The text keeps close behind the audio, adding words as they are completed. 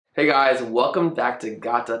Hey guys, welcome back to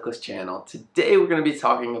Ductless channel. Today we're going to be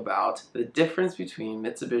talking about the difference between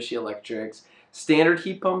Mitsubishi Electric's standard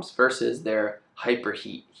heat pumps versus their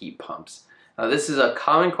hyperheat heat pumps. Now this is a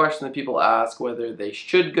common question that people ask, whether they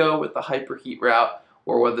should go with the hyperheat route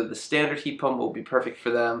or whether the standard heat pump will be perfect for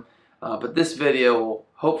them. But this video will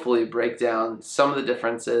hopefully break down some of the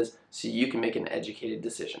differences so you can make an educated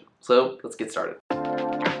decision. So let's get started.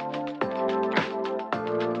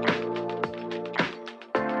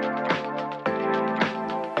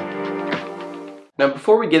 Now,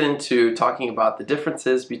 before we get into talking about the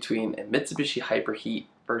differences between a Mitsubishi Hyperheat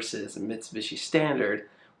versus a Mitsubishi Standard,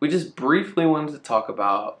 we just briefly wanted to talk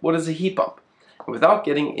about what is a heat pump. And without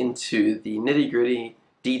getting into the nitty-gritty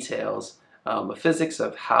details of physics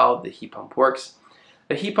of how the heat pump works,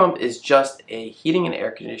 a heat pump is just a heating and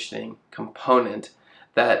air conditioning component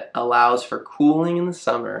that allows for cooling in the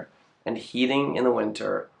summer and heating in the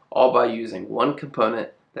winter, all by using one component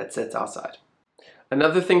that sits outside.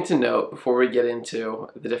 Another thing to note before we get into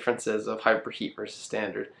the differences of hyperheat versus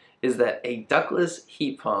standard is that a ductless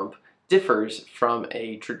heat pump differs from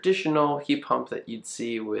a traditional heat pump that you'd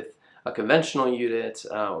see with a conventional unit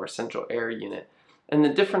or central air unit. And the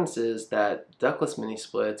difference is that ductless mini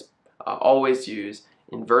splits always use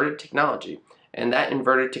inverter technology, and that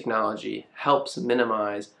inverter technology helps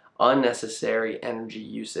minimize unnecessary energy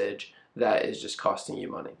usage that is just costing you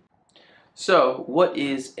money. So, what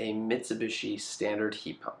is a Mitsubishi standard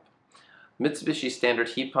heat pump? Mitsubishi standard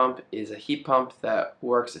heat pump is a heat pump that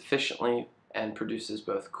works efficiently and produces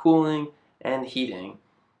both cooling and heating,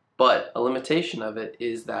 but a limitation of it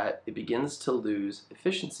is that it begins to lose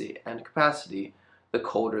efficiency and capacity the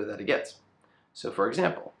colder that it gets. So for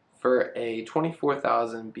example, for a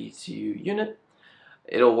 24,000 BTU unit,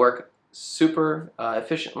 it'll work super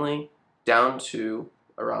efficiently down to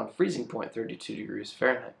around freezing point, 32 degrees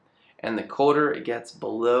Fahrenheit. And the colder it gets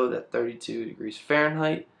below that 32 degrees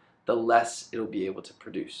Fahrenheit, the less it'll be able to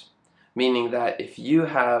produce. Meaning that if you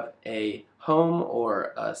have a home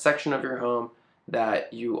or a section of your home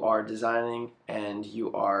that you are designing and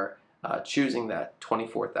you are choosing that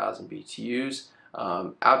 24,000 BTUs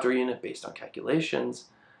outdoor unit based on calculations,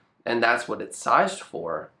 and that's what it's sized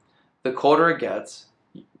for, the colder it gets,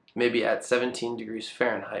 maybe at 17 degrees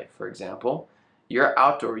Fahrenheit, for example, your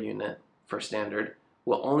outdoor unit for standard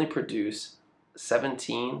will only produce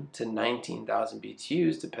 17 to 19,000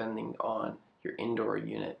 BTUs depending on your indoor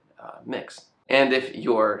unit mix. And if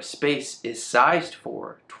your space is sized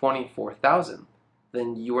for 24,000,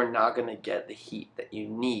 then you are not going to get the heat that you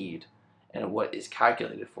need and what is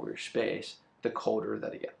calculated for your space the colder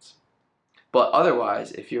that it gets. But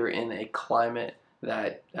otherwise, if you're in a climate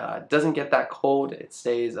that doesn't get that cold, it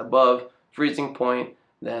stays above freezing point,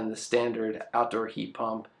 then the standard outdoor heat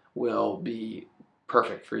pump will be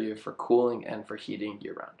perfect for you for cooling and for heating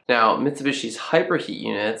year-round. Now, Mitsubishi's hyperheat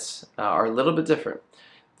units are a little bit different.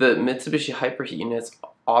 The Mitsubishi hyperheat units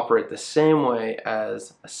operate the same way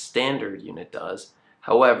as a standard unit does.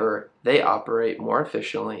 However, they operate more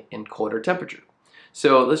efficiently in colder temperature.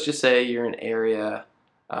 So let's just say you're in an area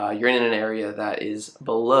that is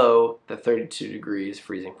below the 32 degrees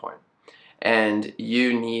freezing point, and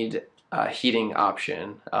you need a heating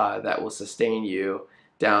option that will sustain you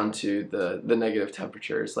down to the negative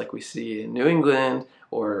temperatures like we see in New England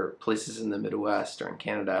or places in the Midwest or in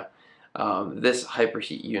Canada. This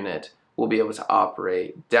hyperheat unit will be able to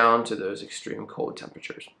operate down to those extreme cold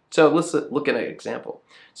temperatures. So let's look at an example.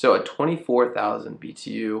 So a 24,000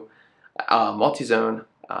 BTU multi-zone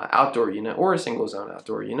outdoor unit or a single zone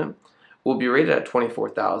outdoor unit will be rated at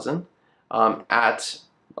 24,000 at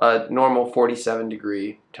a normal 47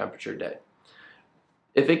 degree temperature day.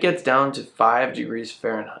 If it gets down to 5 degrees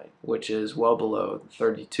Fahrenheit, which is well below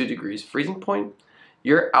 32 degrees freezing point,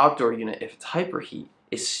 your outdoor unit, if it's hyperheat,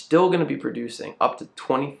 is still going to be producing up to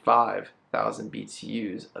 25,000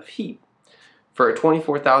 BTUs of heat. For a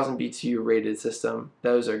 24,000 BTU rated system,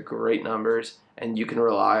 those are great numbers, and you can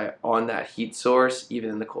rely on that heat source even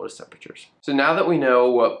in the coldest temperatures. So now that we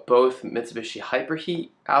know what both Mitsubishi hyperheat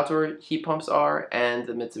outdoor heat pumps are and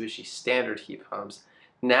the Mitsubishi standard heat pumps,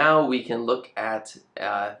 now we can look at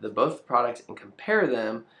both products and compare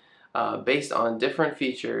them based on different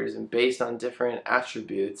features and based on different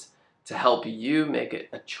attributes to help you make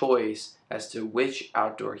a choice as to which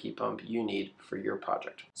outdoor heat pump you need for your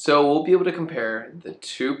project. So we'll be able to compare the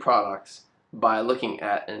two products by looking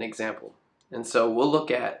at an example. And so we'll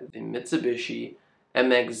look at the Mitsubishi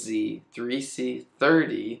MXZ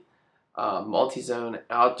 3C30 multi-zone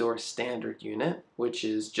outdoor standard unit, which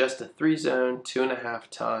is just a 3-zone, 2.5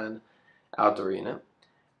 ton outdoor unit.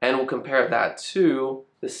 And we'll compare that to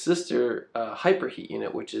the sister hyperheat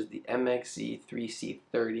unit, which is the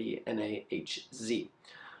MXZ3C30 NaHZ.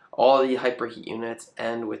 All the hyperheat units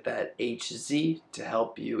end with that HZ to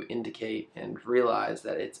help you indicate and realize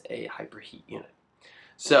that it's a hyperheat unit.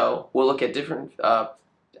 So we'll look at different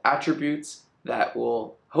attributes that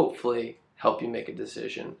will hopefully help you make a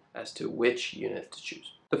decision as to which unit to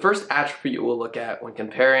choose. The first attribute we'll look at when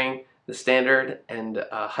comparing the standard and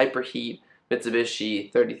hyperheat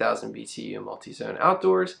Mitsubishi 30,000 BTU multi-zone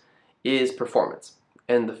outdoors is performance.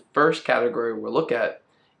 And the first category we'll look at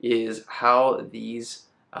is how these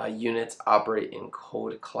units operate in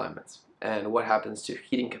cold climates and what happens to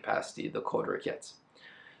heating capacity the colder it gets.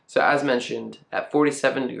 So as mentioned, at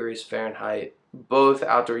 47 degrees Fahrenheit, both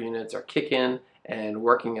outdoor units are kicking and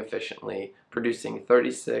working efficiently, producing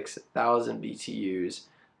 36,000 BTUs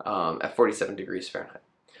at 47 degrees Fahrenheit.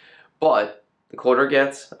 But the colder it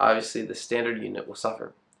gets, obviously the standard unit will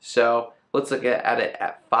suffer. So let's look at it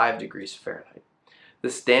at 5 degrees Fahrenheit. The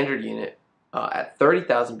standard unit at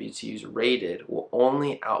 30,000 BTUs rated will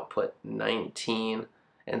only output 19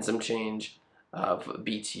 and some change of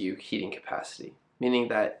BTU heating capacity, meaning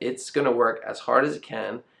that it's going to work as hard as it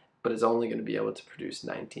can, but it's only going to be able to produce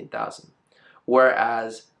 19,000.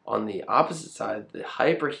 Whereas on the opposite side, the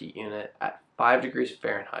hyperheat unit at 5 degrees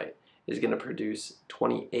Fahrenheit is going to produce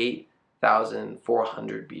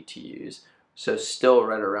 28,400 BTUs, so still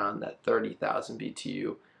right around that 30,000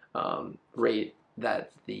 BTU rate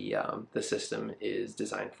that the system is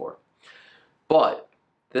designed for. But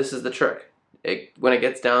this is the trick. When it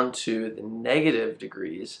gets down to the negative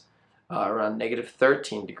degrees, around negative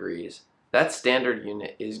 13 degrees, that standard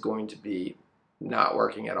unit is going to be not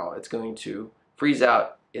working at all. It's going to freeze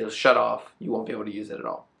out, it'll shut off, you won't be able to use it at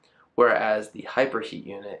all. Whereas the hyperheat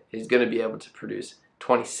unit is going to be able to produce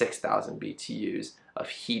 26,000 BTUs of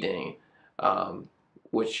heating,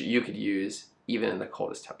 which you could use even in the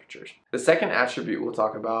coldest temperatures. The second attribute we'll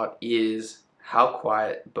talk about is how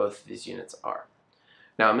quiet both of these units are.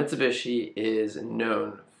 Now, Mitsubishi is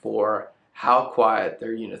known for how quiet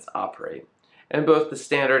their units operate, and both the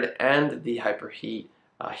standard and the hyperheat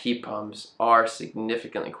heat pumps are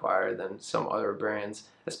significantly quieter than some other brands,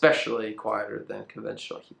 especially quieter than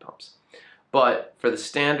conventional heat pumps. But for the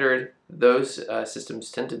standard, those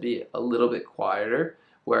systems tend to be a little bit quieter,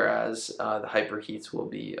 whereas the hyperheats will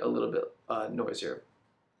be a little bit noisier,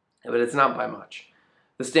 but it's not by much.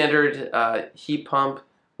 The standard heat pump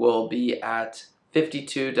will be at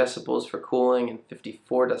 52 decibels for cooling and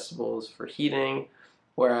 54 decibels for heating,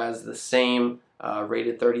 whereas the same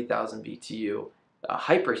rated 30,000 BTU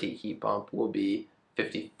hyperheat heat pump will be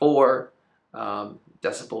 54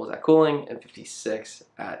 decibels at cooling and 56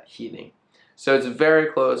 at heating. So it's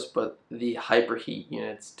very close, but the hyperheat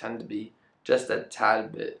units tend to be just a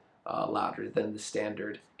tad bit louder than the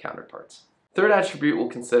standard counterparts. Third attribute we'll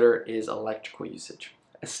consider is electrical usage.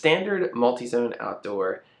 A standard multi-zone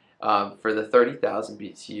outdoor for the 30,000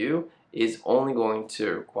 BTU is only going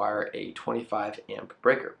to require a 25 amp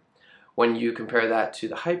breaker. When you compare that to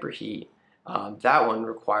the hyperheat, that one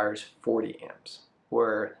requires 40 amps,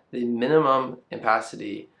 where the minimum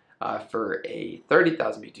ampacity for a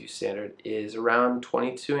 30,000 BTU standard is around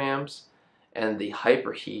 22 amps, and the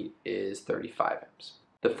hyperheat is 35 amps.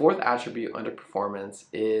 The fourth attribute under performance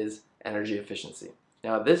is energy efficiency.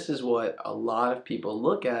 Now, this is what a lot of people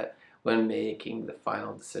look at when making the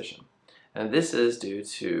final decision. And this is due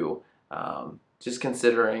to just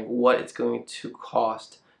considering what it's going to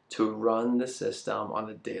cost to run the system on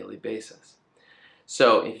a daily basis.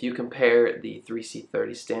 So if you compare the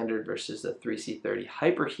 3C30 standard versus the 3C30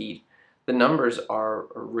 hyperheat, the numbers are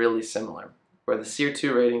really similar, where the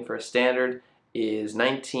SEER2 rating for a standard is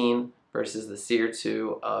 19 versus the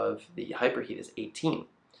SEER2 of the hyperheat is 18.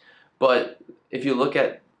 But if you look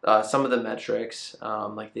at some of the metrics,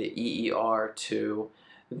 like the EER2,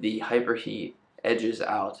 the hyperheat edges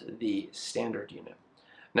out the standard unit.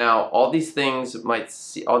 Now, all these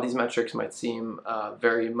metrics might seem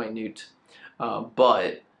very minute,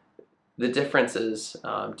 but the differences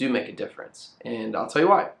do make a difference, and I'll tell you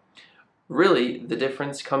why. Really, the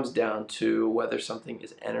difference comes down to whether something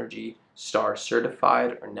is Energy Star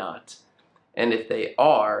certified or not. And if they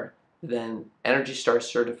are, then Energy Star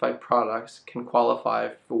certified products can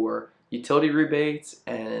qualify for utility rebates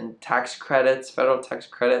and tax credits, federal tax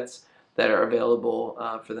credits that are available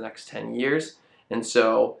for the next 10 years. And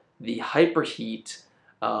so the hyperheat,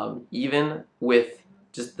 even with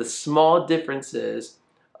just the small differences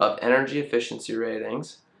of energy efficiency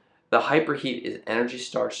ratings, the hyperheat is Energy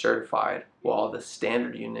Star certified while the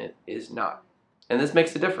standard unit is not. And this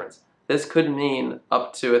makes a difference. This could mean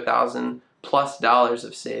up to $1,000+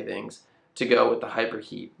 of savings to go with the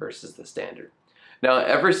hyperheat versus the standard. Now,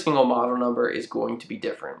 every single model number is going to be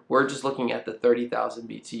different. We're just looking at the 30,000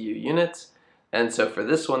 BTU units, and so for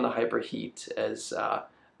this one, the hyperheat is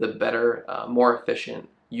the better, more efficient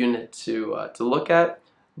unit to look at.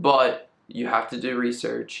 But you have to do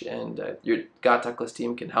research, and your Ductless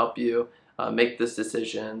team can help you make these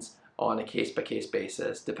decisions on a case-by-case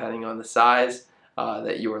basis, depending on the size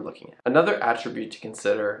that you are looking at. Another attribute to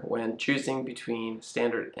consider when choosing between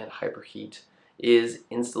standard and hyperheat is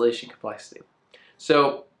installation complexity.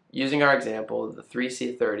 So, using our example, the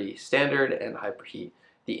 3C30 standard and hyperheat,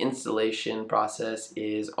 the installation process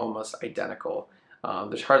is almost identical.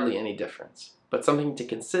 There's hardly any difference. But something to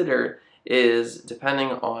consider is,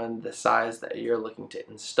 depending on the size that you're looking to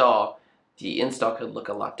install, the install could look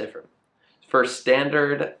a lot different. For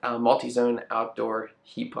standard multi-zone outdoor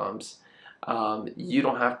heat pumps, you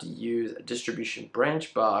don't have to use a distribution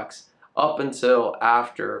branch box up until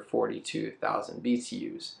after 42,000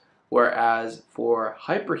 BTUs. Whereas for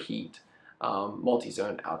hyperheat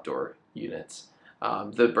multi-zone outdoor units,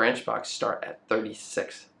 the branch box start at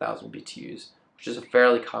 36,000 BTUs, which is a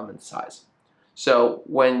fairly common size. So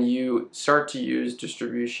when you start to use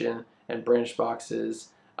distribution and branch boxes,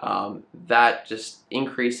 that just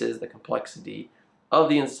increases the complexity of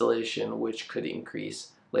the installation, which could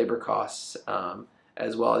increase labor costs,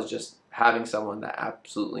 as well as just having someone that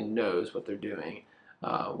absolutely knows what they're doing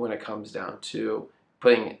when it comes down to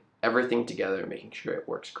putting everything together and making sure it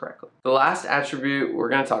works correctly. The last attribute we're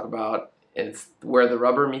going to talk about is where the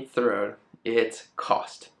rubber meets the road. It's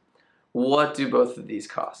cost. What do both of these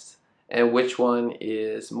cost? And which one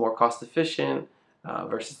is more cost efficient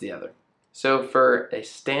versus the other? So for a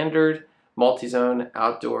standard multi-zone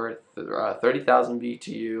outdoor 30,000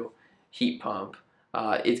 BTU heat pump,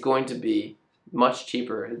 it's going to be much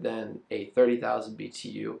cheaper than a 30,000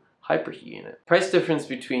 BTU hyperheat unit. Price difference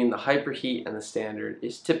between the hyperheat and the standard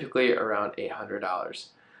is typically around $800.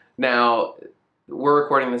 Now, we're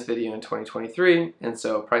recording this video in 2023, and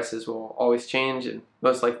so prices will always change, and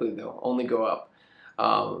most likely they'll only go up.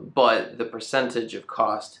 But the percentage of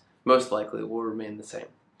cost most likely will remain the same.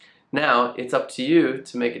 Now, it's up to you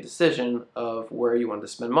to make a decision of where you want to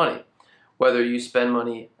spend money. Whether you spend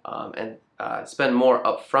money and spend more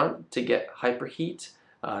upfront to get hyperheat,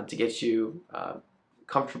 to get you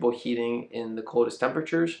comfortable heating in the coldest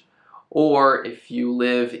temperatures, or if you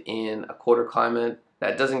live in a colder climate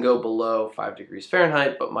that doesn't go below 5 degrees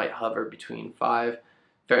Fahrenheit but might hover between 5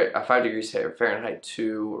 degrees Fahrenheit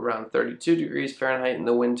to around 32 degrees Fahrenheit in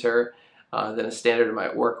the winter, then a standard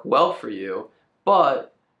might work well for you,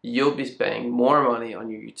 but you'll be spending more money on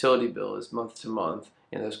your utility bills month to month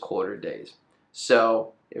in those colder days.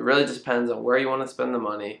 So it really just depends on where you want to spend the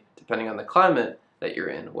money, depending on the climate that you're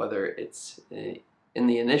in, whether it's in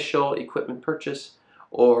the initial equipment purchase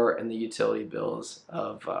or in the utility bills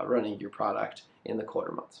of running your product in the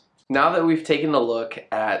colder months. Now that we've taken a look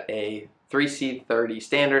at a 3C30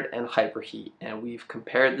 standard and hyperheat, and we've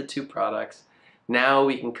compared the two products, now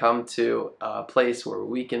we can come to a place where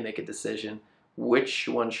we can make a decision, which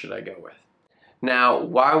one should I go with? Now,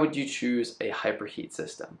 why would you choose a hyperheat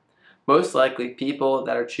system? Most likely people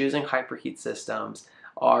that are choosing hyperheat systems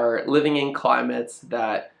are living in climates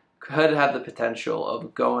that could have the potential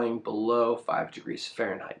of going below 5 degrees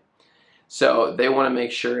Fahrenheit. So they want to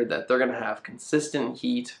make sure that they're going to have consistent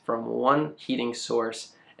heat from one heating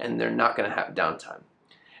source and they're not going to have downtime.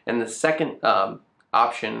 And the second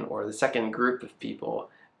option, or the second group of people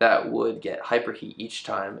that would get hyperheat each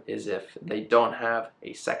time, is if they don't have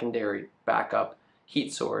a secondary backup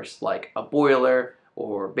heat source like a boiler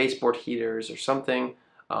or baseboard heaters or something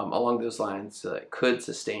along those lines that could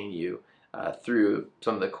sustain you through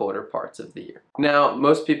some of the colder parts of the year. Now,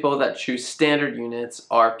 most people that choose standard units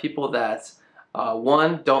are people that,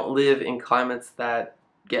 one, don't live in climates that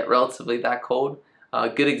get relatively that cold.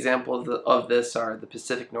 Good examples of this are the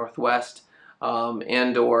Pacific Northwest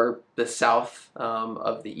and or the south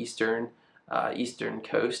of the eastern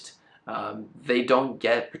coast. They don't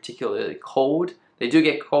get particularly cold. They do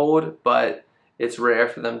get cold, but it's rare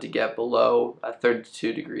for them to get below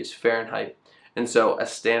 32 degrees Fahrenheit. And so a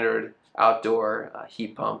standard outdoor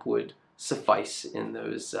heat pump would suffice in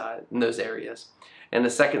those areas. And the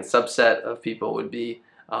second subset of people would be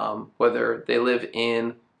whether they live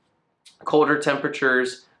in colder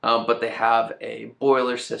temperatures, but they have a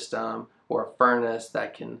boiler system or a furnace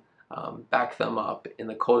that can back them up in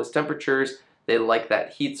the coldest temperatures. They like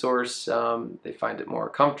that heat source, they find it more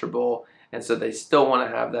comfortable, and so they still want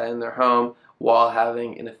to have that in their home while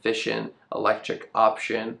having an efficient electric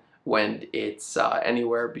option when it's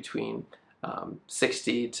anywhere between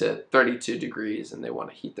 60 to 32 degrees and they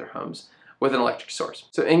want to heat their homes with an electric source.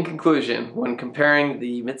 So in conclusion, when comparing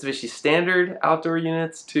the Mitsubishi standard outdoor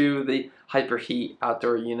units to the Hyperheat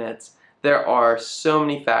outdoor units, there are so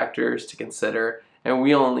many factors to consider, and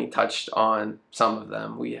we only touched on some of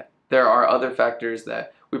them. There are other factors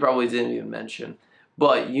that we probably didn't even mention,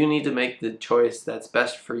 but you need to make the choice that's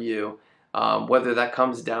best for you, whether that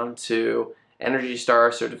comes down to Energy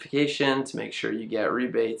Star certification to make sure you get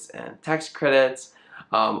rebates and tax credits,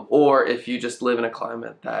 or if you just live in a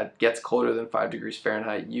climate that gets colder than 5 degrees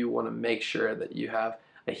Fahrenheit, you want to make sure that you have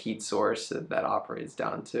a heat source that operates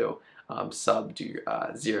down to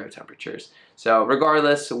sub-zero temperatures. So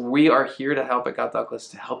regardless, we are here to help at Ductless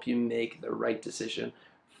to help you make the right decision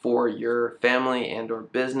for your family and or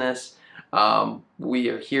business. We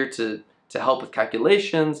are here to help with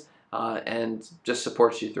calculations and just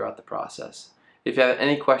support you throughout the process. If you have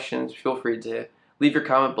any questions, feel free to leave your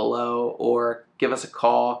comment below or give us a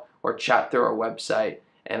call or chat through our website,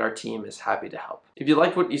 and our team is happy to help. If you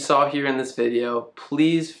liked what you saw here in this video,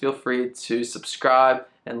 please feel free to subscribe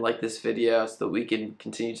and like this video so that we can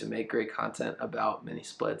continue to make great content about mini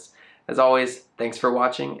splits. As always, thanks for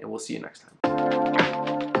watching, and we'll see you next time.